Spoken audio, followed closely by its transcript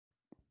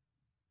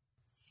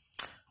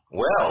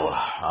Well,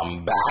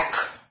 I'm back.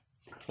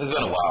 It's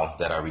been a while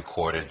that I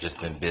recorded, just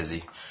been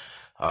busy.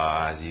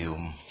 As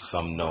you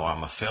some know,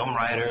 I'm a film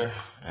writer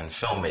and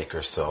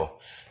filmmaker, so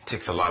it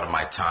takes a lot of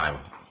my time.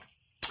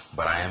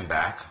 But I am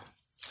back.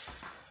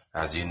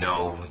 As you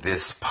know,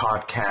 this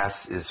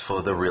podcast is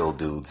for the real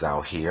dudes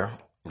out here.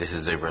 This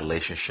is a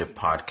relationship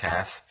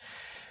podcast.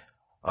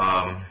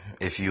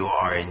 If you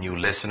are a new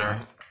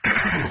listener,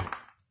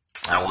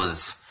 I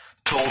was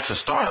told to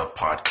start a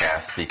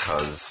podcast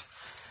because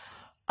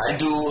I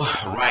do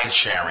ride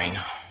sharing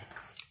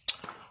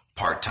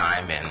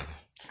part-time and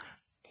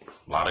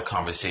a lot of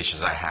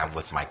conversations I have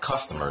with my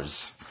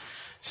customers.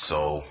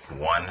 So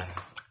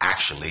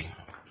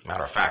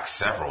matter of fact,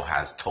 several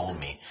has told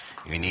me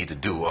you need to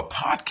do a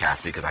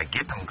podcast because I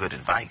give them good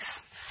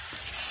advice.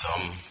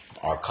 Some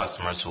are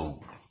customers who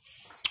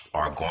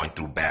are going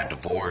through bad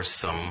divorce.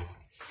 Some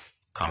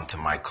come to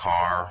my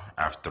car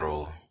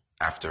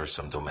after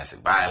some domestic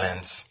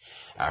violence,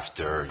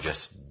 after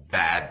just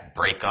bad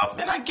breakup,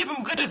 and I give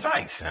them good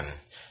advice. And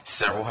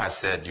several have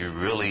said you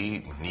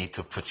really need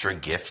to put your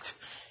gift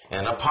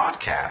in a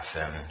podcast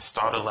and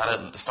start a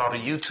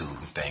YouTube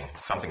thing,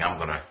 something I'm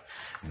gonna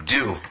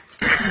do.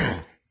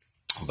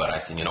 But I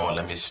said, you know what,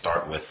 let me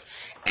start with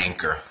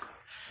Anchor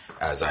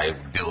as I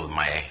build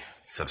my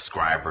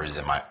subscribers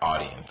and my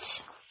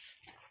audience.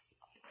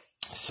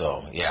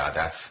 So yeah,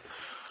 that's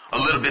a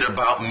little bit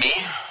about me.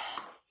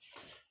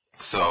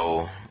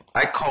 So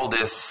I call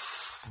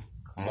this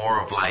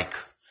more of like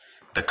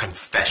the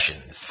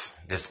confessions.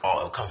 This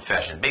all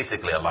confessions.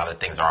 Basically, a lot of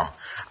things are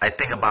I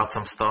think about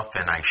some stuff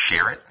and I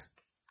share it.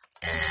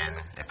 And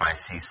if I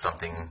see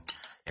something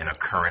in a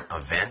current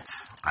event,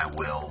 I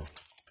will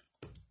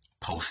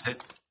post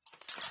it.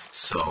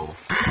 So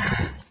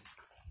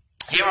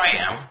here I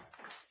am,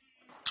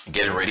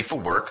 getting ready for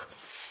work.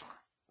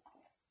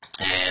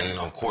 And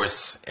of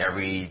course,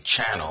 every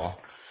channel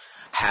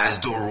has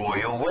the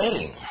royal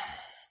wedding.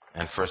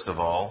 And first of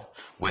all,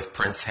 with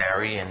Prince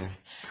Harry and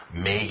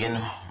Meghan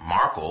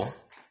Markle,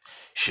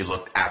 she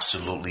looked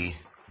absolutely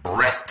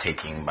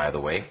breathtaking, by the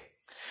way.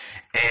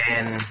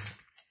 And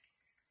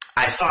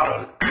I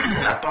thought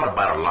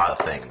about a lot of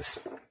things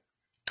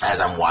as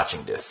I'm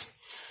watching this.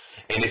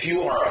 And if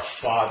you are a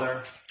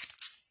father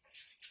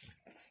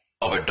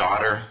of a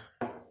daughter,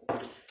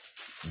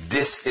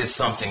 this is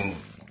something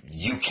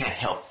you can't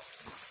help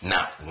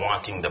not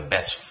wanting the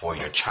best for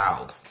your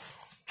child.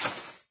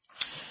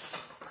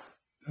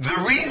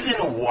 The reason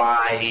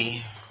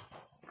why,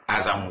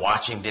 as I'm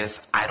watching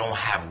this, I don't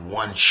have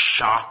one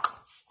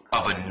shock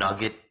of a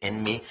nugget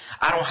in me.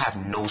 I don't have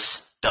no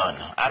stun.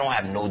 I don't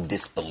have no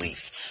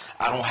disbelief.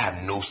 I don't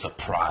have no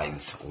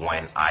surprise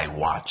when I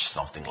watch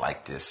something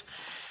like this.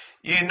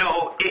 You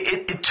know,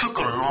 it took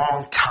a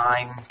long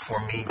time for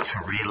me to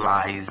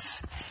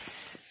realize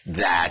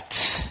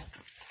that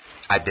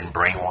I've been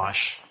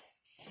brainwashed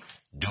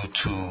due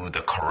to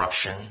the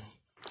corruption.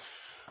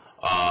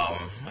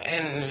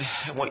 And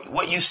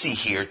what you see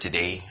here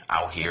today,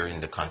 out here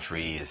in the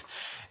country,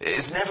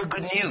 is never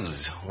good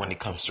news when it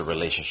comes to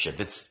relationship.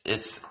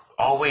 It's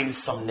always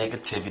some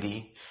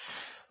negativity.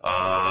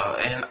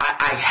 And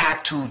I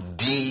had to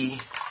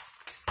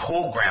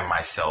deprogram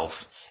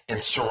myself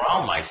and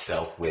surround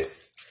myself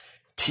with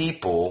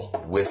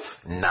people with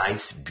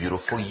nice,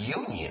 beautiful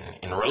union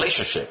in a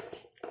relationship.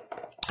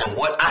 And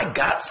what I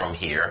got from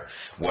here,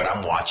 what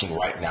I'm watching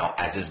right now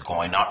as it's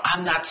going on,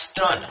 I'm not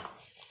stunned.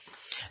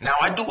 Now,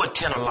 I do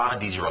attend a lot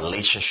of these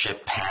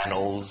relationship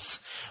panels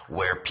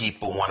where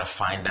people want to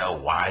find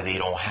out why they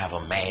don't have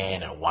a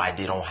man and why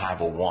they don't have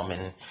a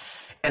woman.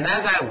 And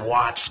as I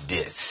watch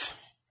this,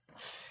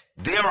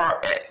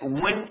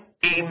 when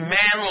a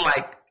man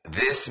like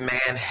this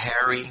man,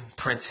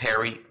 Prince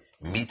Harry,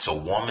 meets a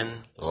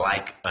woman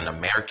like an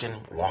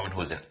American woman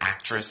who's an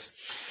actress,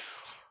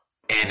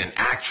 and an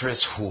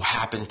actress who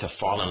happened to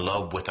fall in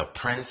love with a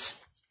prince,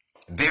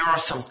 there are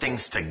some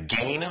things to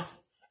gain,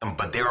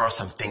 but there are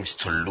some things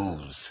to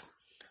lose.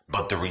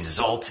 But the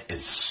result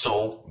is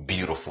so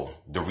beautiful.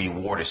 The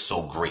reward is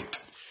so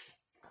great.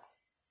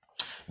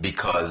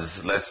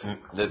 Because let's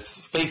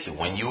face it,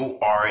 when you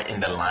are in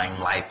the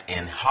limelight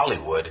in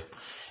Hollywood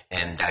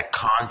and that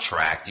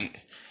contract,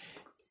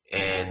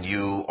 and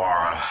you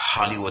are a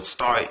Hollywood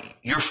star,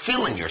 you're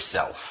feeling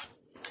yourself.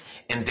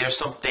 And there's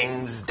some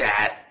things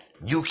that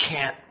you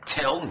can't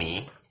tell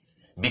me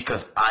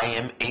because I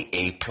am a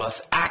A+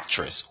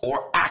 actress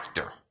or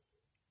actor.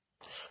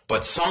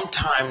 But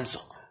sometimes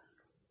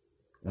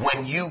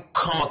when you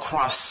come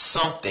across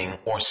something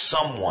or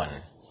someone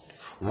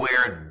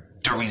where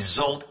the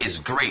result is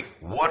great,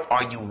 what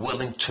are you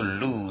willing to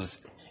lose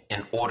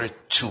in order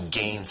to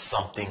gain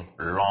something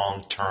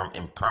long-term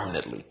and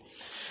permanently?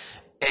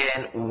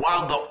 And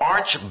while the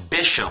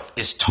Archbishop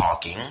is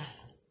talking,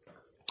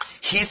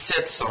 he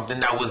said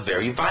something that was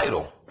very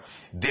vital.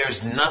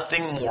 There's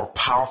nothing more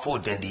powerful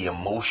than the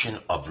emotion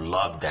of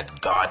love that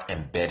God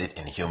embedded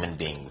in human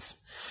beings.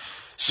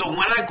 So when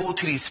I go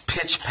to these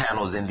pitch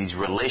panels in these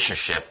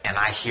relationships and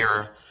I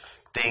hear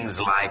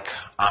things like,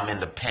 I'm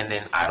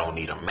independent, I don't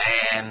need a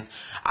man,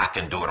 I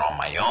can do it on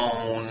my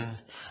own,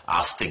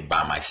 I'll stick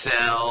by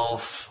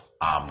myself.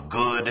 I'm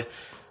good.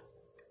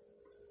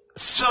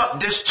 So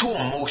there's two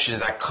emotions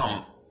that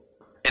come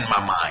in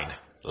my mind: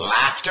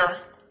 laughter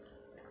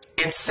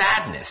and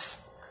sadness.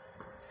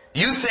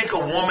 You think a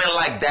woman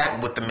like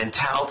that, with the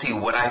mentality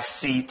of what I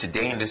see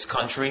today in this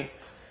country,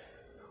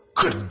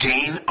 could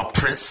gain a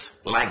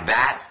prince like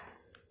that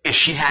if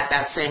she had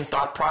that same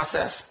thought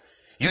process?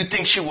 You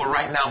think she would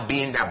right now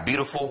be in that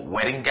beautiful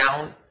wedding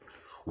gown,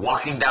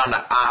 walking down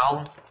the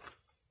aisle,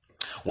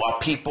 while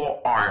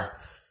people are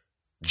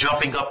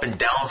jumping up and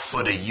down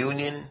for the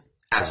union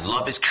as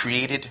love is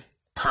created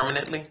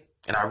permanently?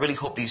 And I really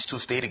hope these two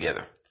stay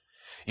together.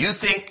 You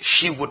think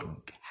she would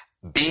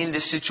be in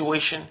this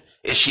situation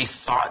if she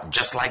thought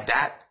just like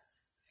that?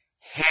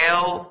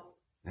 Hell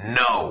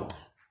no.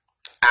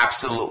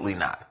 Absolutely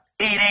not.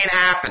 It ain't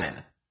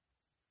happening.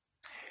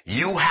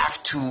 You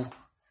have to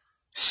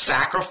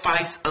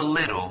sacrifice a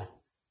little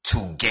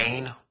to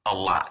gain a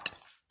lot.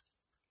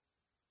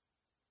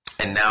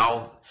 And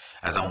now,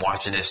 as I'm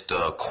watching this,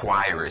 the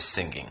choir is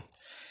singing.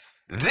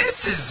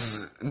 This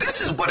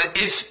is what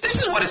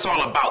it's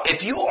all about.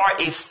 If you are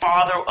a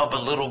father of a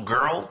little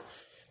girl,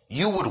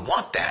 you would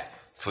want that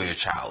for your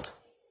child.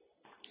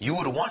 You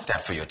would want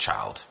that for your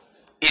child.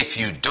 If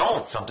you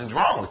don't, something's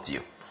wrong with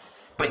you.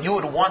 But you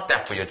would want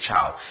that for your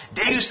child.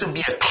 There used to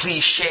be a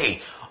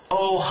cliche.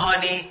 Oh,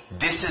 honey,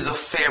 this is a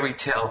fairy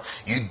tale.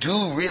 You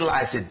do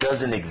realize it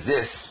doesn't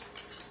exist.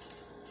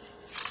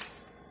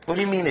 What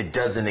do you mean it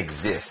doesn't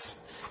exist?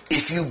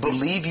 If you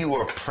believe you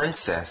are a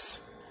princess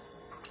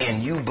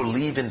and you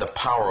believe in the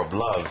power of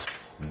love,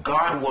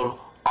 God will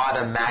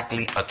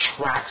automatically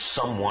attract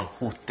someone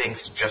who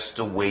thinks just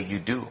the way you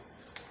do.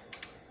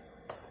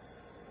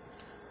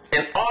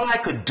 And all I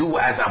could do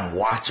as I'm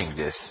watching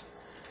this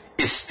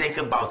is think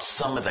about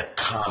some of the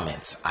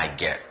comments I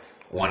get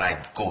when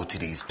I go to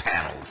these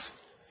panels.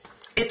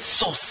 It's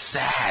so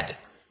sad.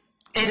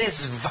 It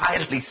is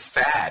vitally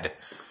sad.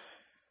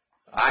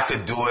 I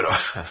could do it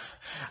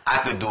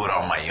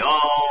on my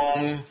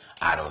own.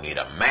 I don't need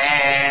a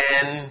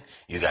man.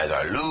 You guys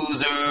are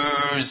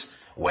losers.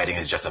 Wedding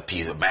is just a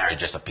piece of marriage,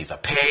 just a piece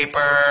of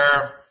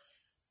paper.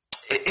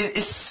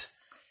 It's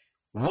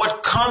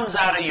what comes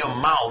out of your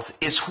mouth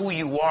is who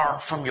you are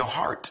from your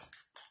heart.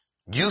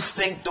 You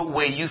think the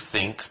way you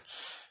think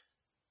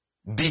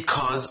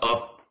because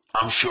of,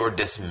 I'm sure,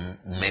 this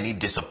many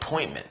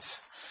disappointments.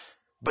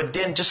 But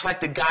then, just like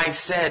the guy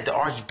said, the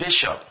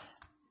Archbishop,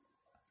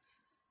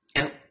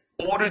 in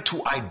order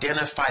to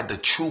identify the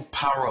true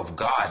power of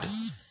God,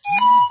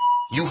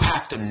 you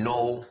have to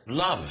know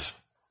love.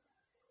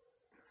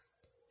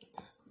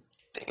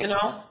 You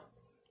know,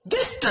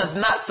 this does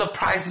not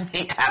surprise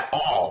me at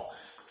all.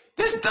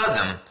 This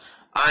doesn't.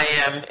 I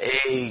am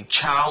a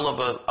child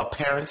of a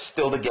parent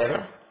still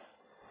together.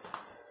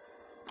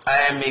 I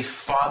am a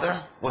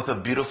father with a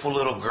beautiful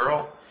little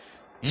girl.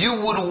 You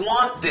would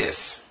want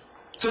this.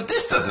 So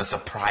this doesn't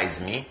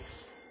surprise me.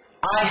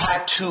 I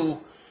had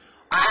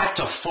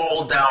to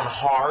fall down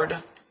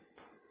hard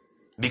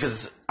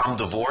because I'm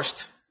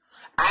divorced.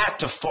 I had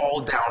to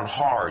fall down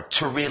hard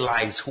to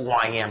realize who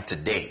I am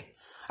today.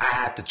 I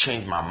had to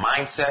change my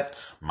mindset,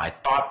 my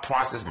thought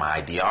process, my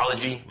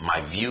ideology,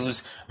 my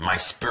views, my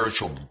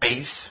spiritual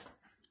base.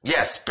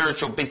 Yes,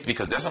 spiritual base,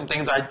 because there's some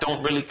things I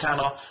don't really kind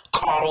of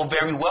coddle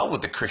very well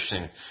with the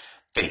Christian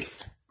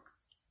faith.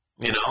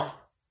 You know?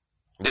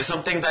 There's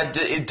some things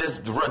it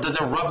just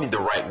doesn't rub me the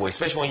right way,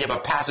 especially when you have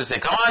a pastor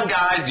saying, "Come on,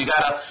 guys, you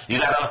gotta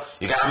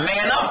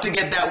man up to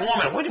get that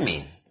woman." What do you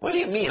mean? What do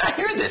you mean? I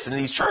hear this in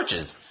these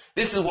churches.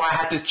 This is why I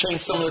had to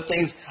change some of the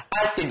things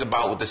I think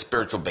about with the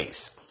spiritual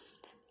base.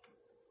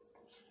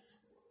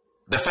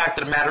 The fact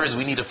of the matter is,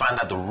 we need to find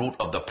out the root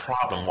of the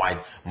problem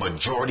why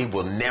majority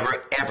will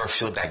never ever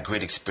feel that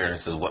great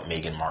experience as what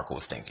Meghan Markle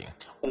was thinking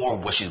or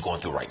what she's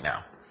going through right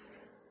now.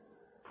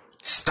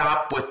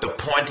 Stop with the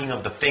pointing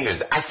of the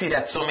fingers. I see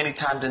that so many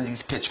times in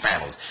these pitch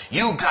panels.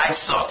 You guys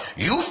suck.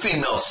 You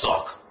females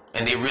suck.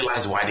 And they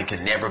realize why they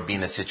can never be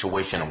in a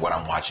situation of what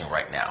I'm watching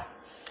right now.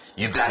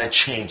 You got to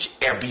change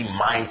every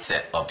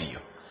mindset of you.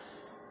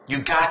 You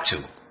got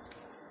to.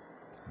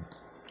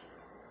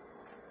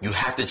 You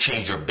have to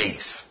change your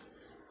base.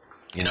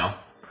 You know?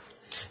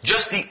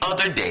 Just the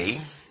other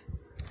day,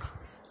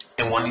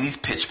 in one of these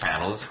pitch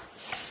panels,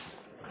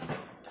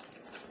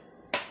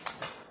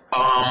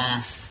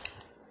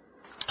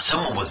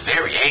 someone was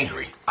very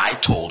angry. I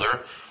told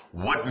her,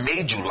 "What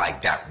made you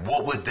like that?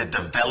 What was the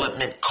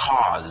development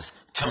cause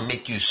to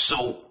make you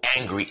so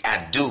angry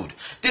at dude?"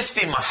 This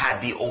female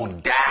had the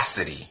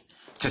audacity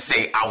to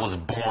say I was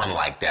born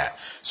like that.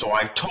 So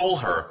I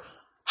told her,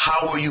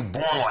 "How were you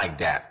born like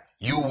that?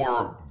 You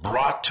were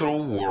brought to the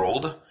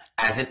world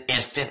as an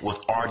infant with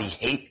already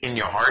hate in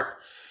your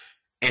heart?"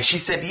 And she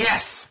said,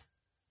 "Yes."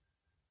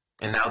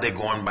 And now they're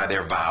going by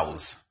their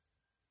vows.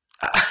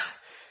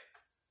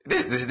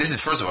 This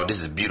is, first of all, this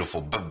is beautiful.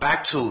 But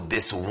back to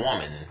this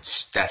woman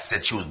that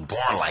said she was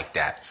born like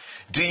that.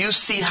 Do you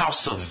see how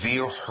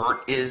severe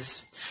hurt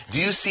is?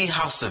 Do you see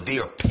how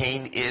severe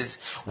pain is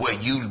where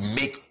you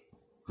make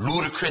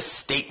ludicrous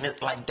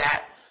statement like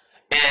that?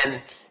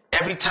 And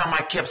Every time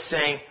I kept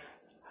saying,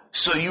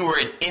 so you were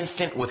an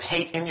infant with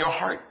hate in your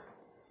heart?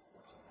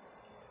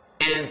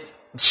 And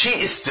she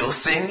is still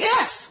saying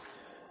yes.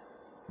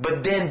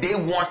 But then they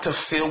want to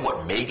feel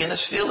what Megan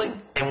is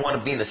feeling and want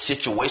to be in a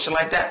situation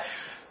like that.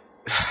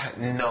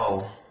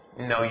 No,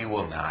 you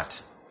will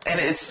not. And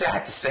it's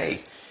sad to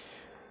say,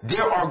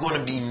 there are going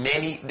to be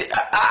many.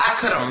 I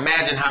could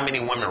imagine how many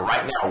women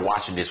right now are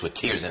watching this with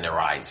tears in their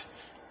eyes.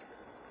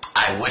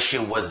 I wish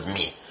it was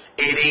me.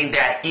 It ain't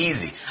that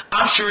easy.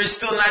 I'm sure it's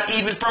still not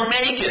even for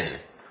Megan.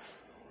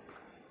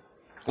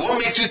 What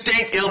makes you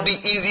think it'll be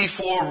easy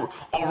for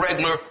a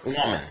regular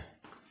woman?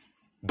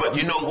 But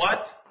you know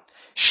what?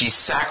 She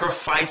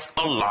sacrificed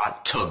a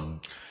lot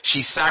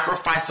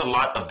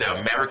of the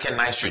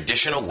Americanized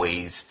traditional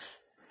ways,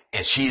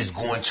 and she's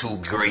going to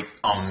great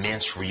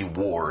immense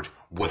reward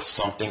with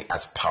something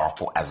as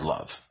powerful as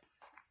love.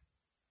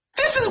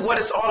 This is what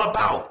it's all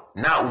about.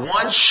 Not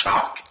one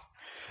shock.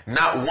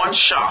 Not one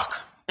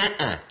shock.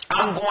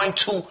 I'm going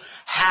to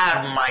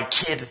have my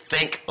kid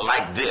think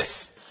like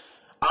this.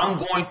 I'm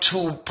going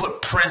to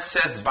put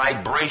princess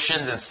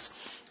vibrations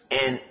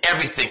and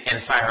everything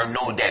inside her,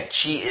 know that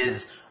she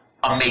is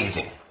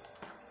amazing.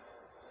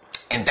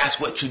 And that's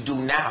what you do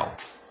now.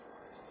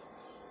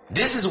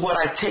 This is what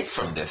I take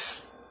from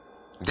this.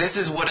 This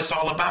is what it's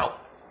all about.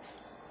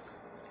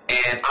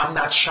 And I'm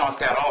not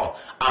shocked at all.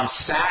 I'm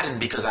saddened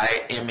because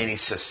I am in a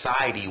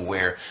society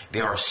where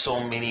there are so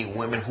many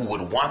women who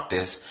would want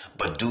this,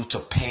 but due to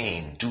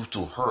pain, due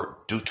to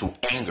hurt, due to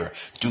anger,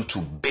 due to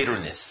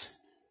bitterness,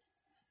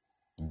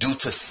 due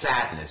to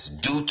sadness,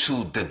 due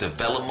to the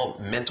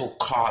developmental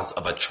cause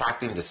of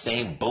attracting the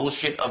same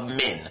bullshit of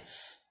men,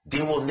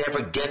 they will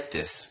never get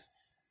this.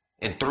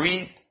 And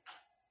 3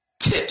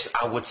 tips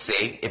I would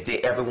say, if they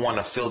ever want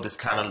to feel this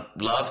kind of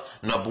love: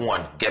 number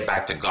 1, get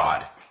back to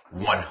God.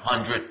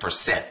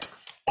 100%.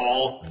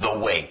 All the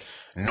way.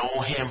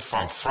 Know him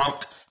from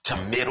front to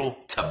middle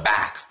to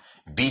back.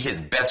 Be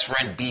his best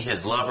friend, be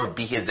his lover,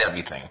 be his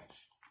everything.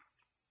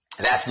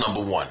 That's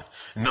number 1.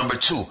 Number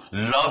 2,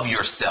 love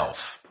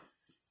yourself.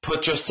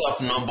 Put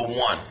yourself number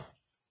 1.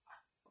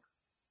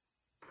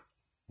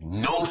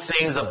 Know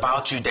things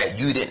about you that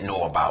you didn't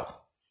know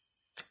about.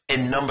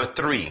 And number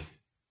 3,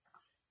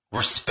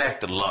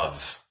 respect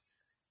love.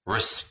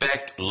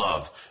 Respect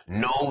love.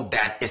 Know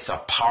that it's a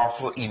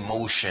powerful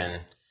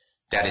emotion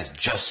that is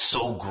just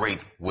so great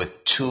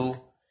with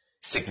 2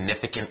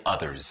 significant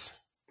others.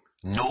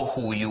 Know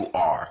who you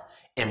are.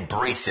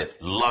 Embrace it.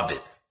 Love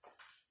it.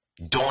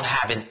 Don't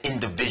have an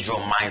individual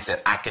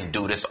mindset. I can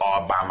do this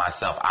all by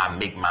myself. I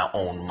make my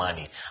own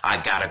money. I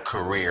got a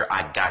career.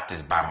 I got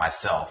this by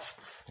myself.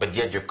 But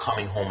yet you're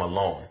coming home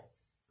alone.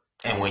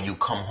 And when you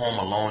come home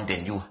alone,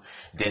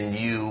 then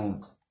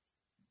you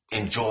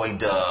enjoy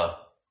the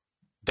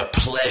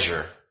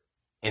pleasure,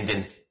 and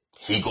then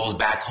he goes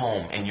back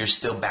home and you're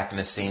still back in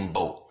the same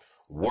boat,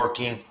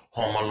 working,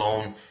 home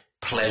alone,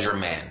 pleasure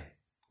man.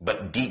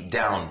 But deep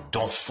down,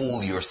 don't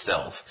fool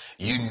yourself.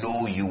 You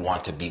know you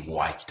want to be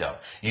wiped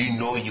up. You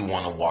know you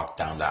want to walk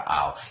down the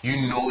aisle.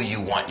 You know you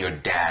want your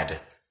dad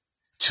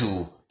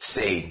to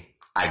say,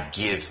 I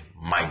give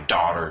my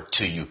daughter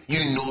to you.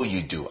 You know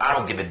you do. I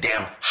don't give a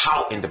damn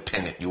how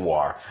independent you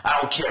are. I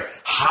don't care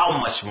how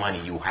much money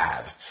you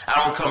have. I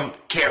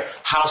don't care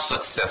how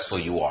successful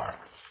you are.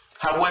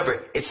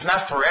 However, it's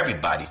not for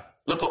everybody.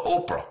 Look at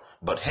Oprah.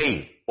 But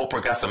hey,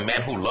 Oprah got some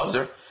man who loves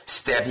her.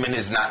 Stedman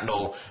is not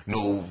no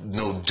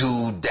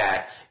dude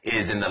that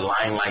is in the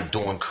limelight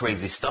doing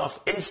crazy stuff.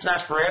 It's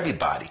not for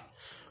everybody.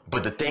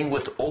 But the thing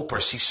with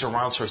Oprah, she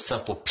surrounds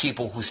herself with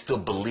people who still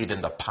believe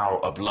in the power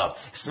of love.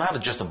 It's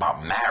not just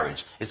about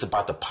marriage. It's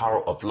about the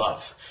power of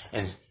love.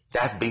 And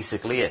that's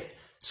basically it.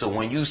 So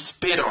when you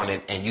spit on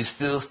it and you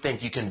still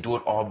think you can do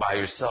it all by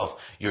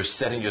yourself, you're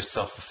setting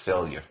yourself for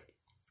failure.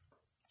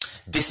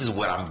 This is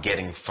what I'm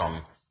getting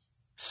from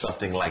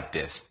something like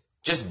this.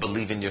 Just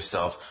believe in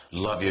yourself,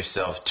 love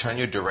yourself, turn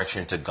your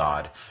direction to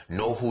God,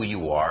 know who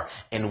you are.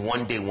 And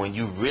one day when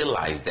you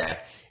realize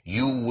that,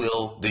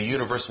 the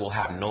universe will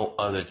have no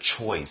other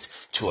choice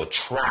to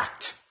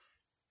attract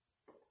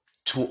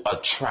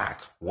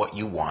what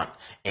you want,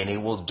 and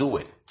it will do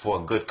it for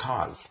a good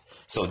cause.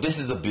 So this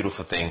is a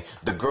beautiful thing.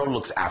 The girl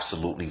looks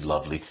absolutely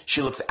lovely.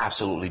 She looks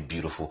absolutely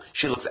beautiful.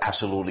 She looks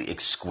absolutely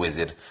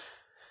exquisite.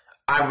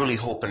 I really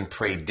hope and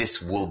pray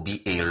this will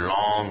be a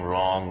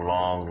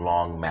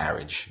long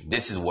marriage.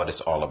 This is what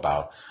it's all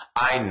about.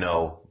 I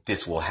know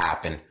this will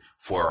happen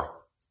for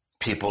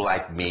people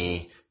like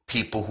me,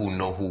 people who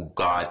know who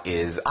God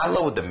is. I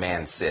love what the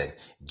man said.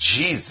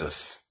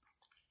 Jesus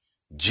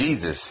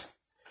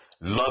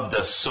loved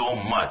us so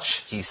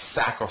much. He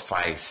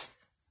sacrificed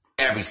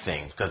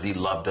everything because he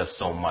loved us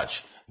so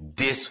much.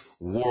 This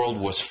world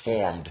was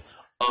formed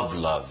of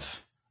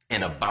love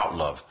and about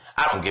love.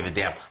 I don't give a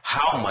damn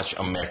how much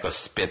America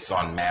spits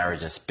on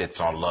marriage and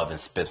spits on love and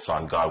spits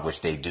on God,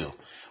 which they do.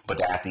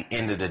 But at the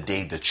end of the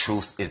day, the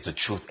truth is the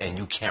truth and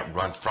you can't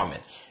run from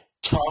it.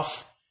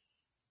 Tough,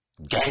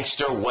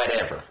 gangster,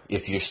 whatever.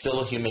 If you're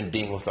still a human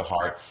being with a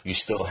heart, you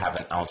still have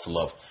an ounce of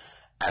love.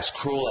 As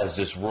cruel as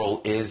this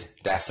world is,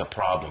 that's a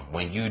problem.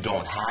 When you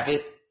don't have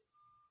it,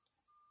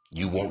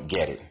 you won't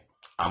get it.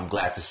 I'm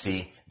glad to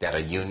see that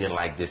a union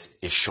like this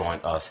is showing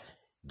us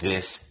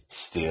this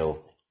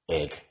still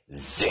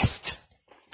exists.